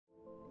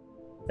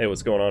Hey,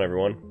 what's going on,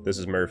 everyone? This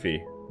is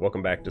Murphy.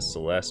 Welcome back to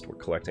Celeste. We're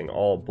collecting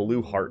all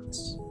blue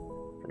hearts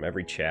from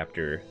every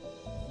chapter.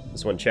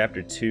 This one,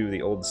 Chapter 2,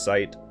 the old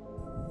site,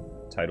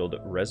 titled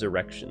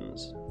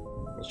Resurrections.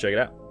 Let's check it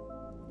out.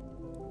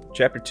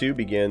 Chapter 2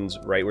 begins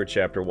right where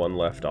Chapter 1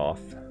 left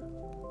off.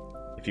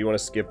 If you want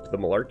to skip the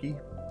malarkey,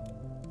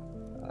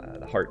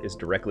 the heart is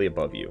directly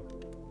above you,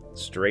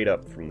 straight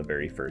up from the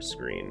very first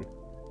screen.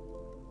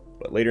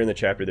 But later in the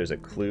chapter, there's a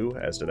clue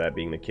as to that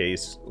being the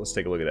case. Let's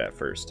take a look at that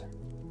first.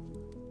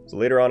 So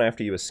later on,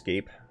 after you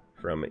escape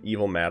from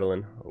Evil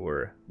Madeline,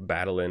 or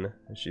Badeline,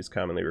 as she's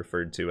commonly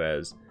referred to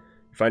as,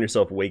 you find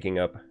yourself waking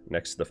up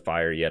next to the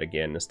fire yet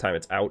again. This time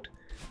it's out,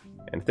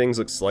 and things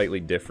look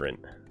slightly different.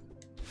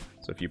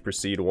 So if you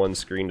proceed one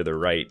screen to the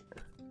right,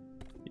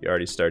 you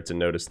already start to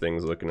notice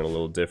things looking a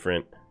little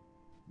different.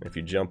 If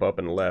you jump up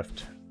and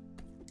left,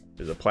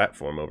 there's a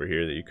platform over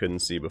here that you couldn't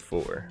see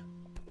before.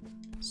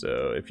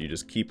 So if you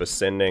just keep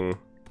ascending,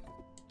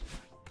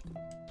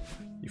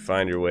 you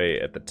find your way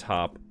at the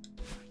top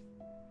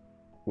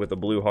with a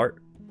blue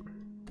heart.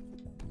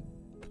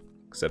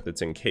 Except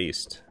it's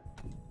encased,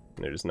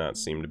 and there does not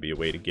seem to be a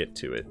way to get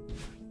to it.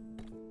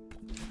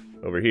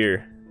 Over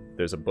here,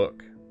 there's a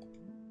book.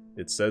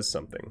 It says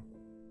something.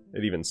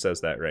 It even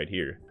says that right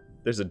here.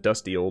 There's a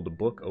dusty old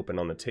book open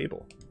on the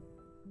table.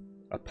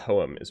 A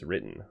poem is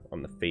written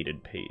on the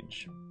faded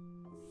page.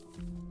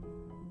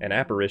 An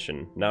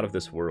apparition, not of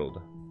this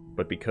world,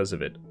 but because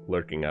of it,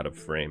 lurking out of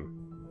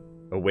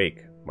frame.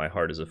 Awake, my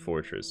heart is a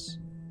fortress.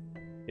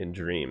 In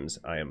dreams,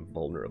 I am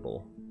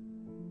vulnerable.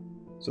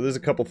 So there's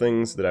a couple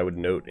things that I would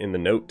note in the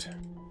note.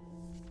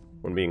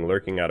 One being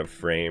lurking out of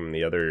frame,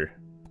 the other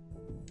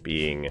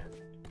being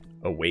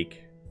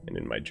awake and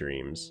in my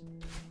dreams.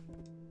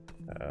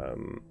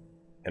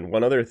 And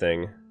one other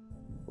thing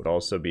would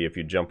also be if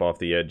you jump off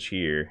the edge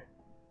here,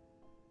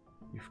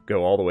 you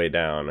go all the way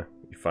down,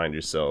 you find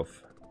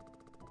yourself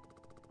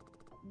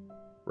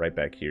right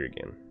back here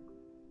again.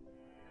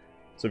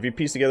 So if you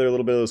piece together a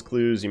little bit of those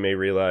clues, you may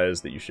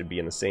realize that you should be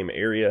in the same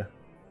area,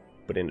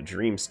 but in a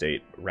dream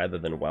state rather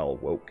than while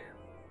woke.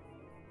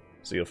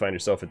 So you'll find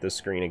yourself at this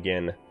screen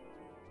again.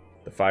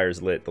 The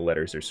fire's lit, the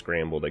letters are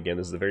scrambled. Again,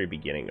 this is the very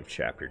beginning of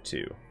Chapter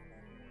 2.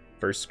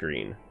 First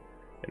screen.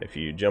 And if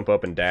you jump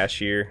up and dash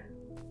here,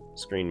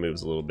 screen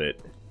moves a little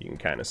bit. You can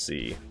kind of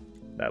see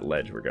that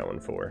ledge we're going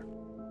for.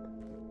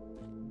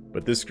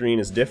 But this screen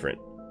is different.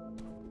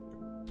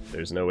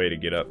 There's no way to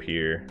get up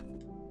here.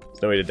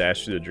 There's no way to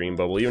dash through the dream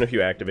bubble. Even if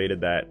you activated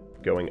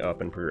that, going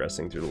up and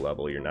progressing through the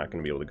level, you're not going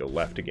to be able to go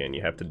left again.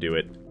 You have to do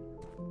it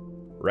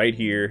right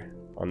here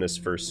on this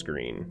first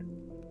screen.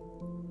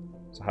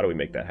 So how do we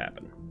make that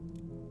happen?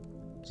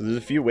 So there's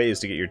a few ways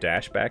to get your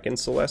dash back in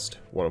Celeste.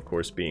 One, of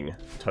course, being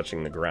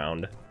touching the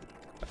ground.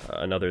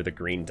 Another, the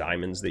green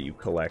diamonds that you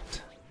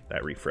collect.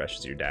 That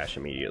refreshes your dash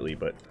immediately.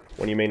 But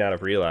one you may not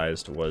have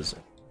realized was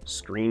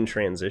screen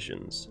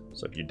transitions.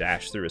 So if you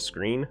dash through a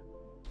screen,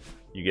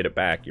 you get it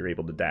back, you're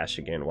able to dash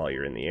again while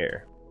you're in the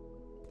air.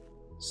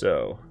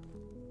 So,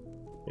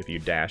 if you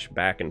dash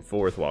back and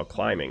forth while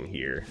climbing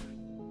here,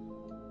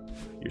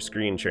 your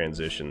screen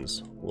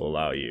transitions will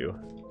allow you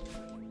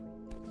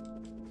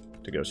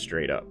to go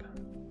straight up.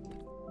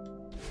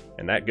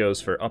 And that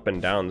goes for up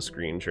and down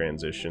screen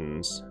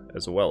transitions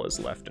as well as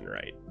left and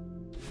right.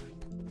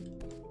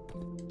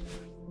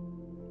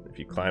 If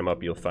you climb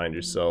up, you'll find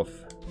yourself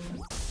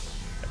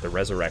at the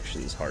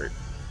Resurrections heart.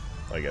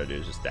 All you gotta do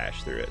is just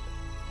dash through it.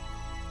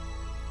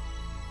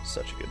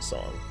 Such a good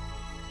song.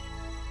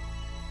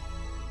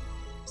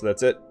 So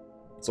that's it.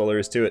 That's all there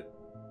is to it.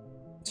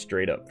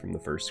 Straight up from the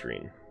first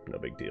screen. No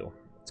big deal.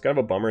 It's kind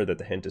of a bummer that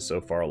the hint is so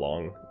far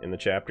along in the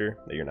chapter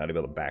that you're not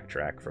able to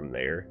backtrack from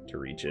there to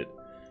reach it.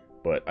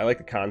 But I like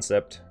the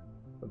concept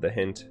of the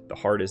hint. The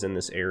heart is in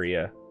this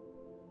area.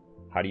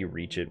 How do you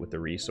reach it with the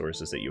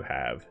resources that you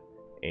have?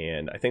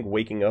 And I think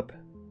waking up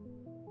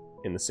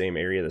in the same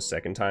area the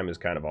second time is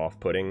kind of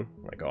off-putting.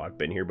 Like, oh, I've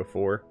been here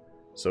before.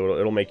 So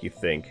it'll make you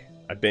think,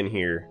 I've been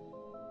here,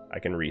 I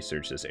can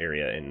research this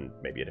area in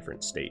maybe a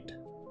different state,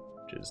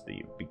 which is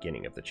the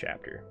beginning of the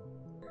chapter.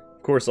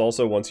 Of course,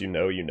 also, once you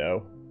know, you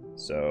know,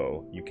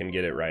 so you can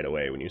get it right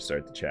away when you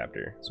start the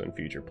chapter. So in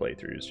future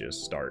playthroughs,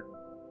 just start,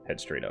 head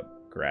straight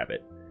up, grab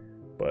it.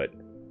 But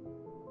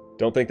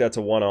don't think that's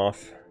a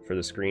one-off for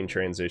the screen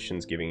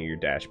transitions giving you your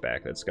dash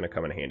back. That's going to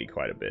come in handy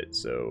quite a bit,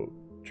 so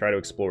try to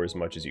explore as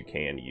much as you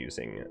can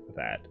using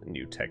that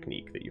new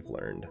technique that you've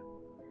learned.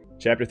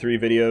 Chapter 3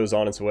 video is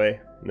on its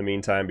way. In the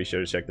meantime, be sure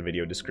to check the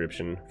video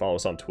description, follow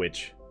us on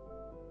Twitch,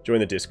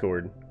 join the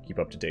Discord, keep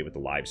up to date with the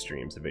live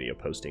streams, the video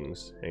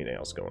postings, anything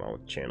else going on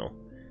with the channel.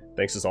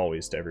 Thanks as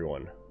always to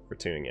everyone for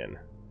tuning in.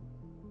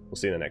 We'll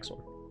see you in the next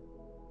one.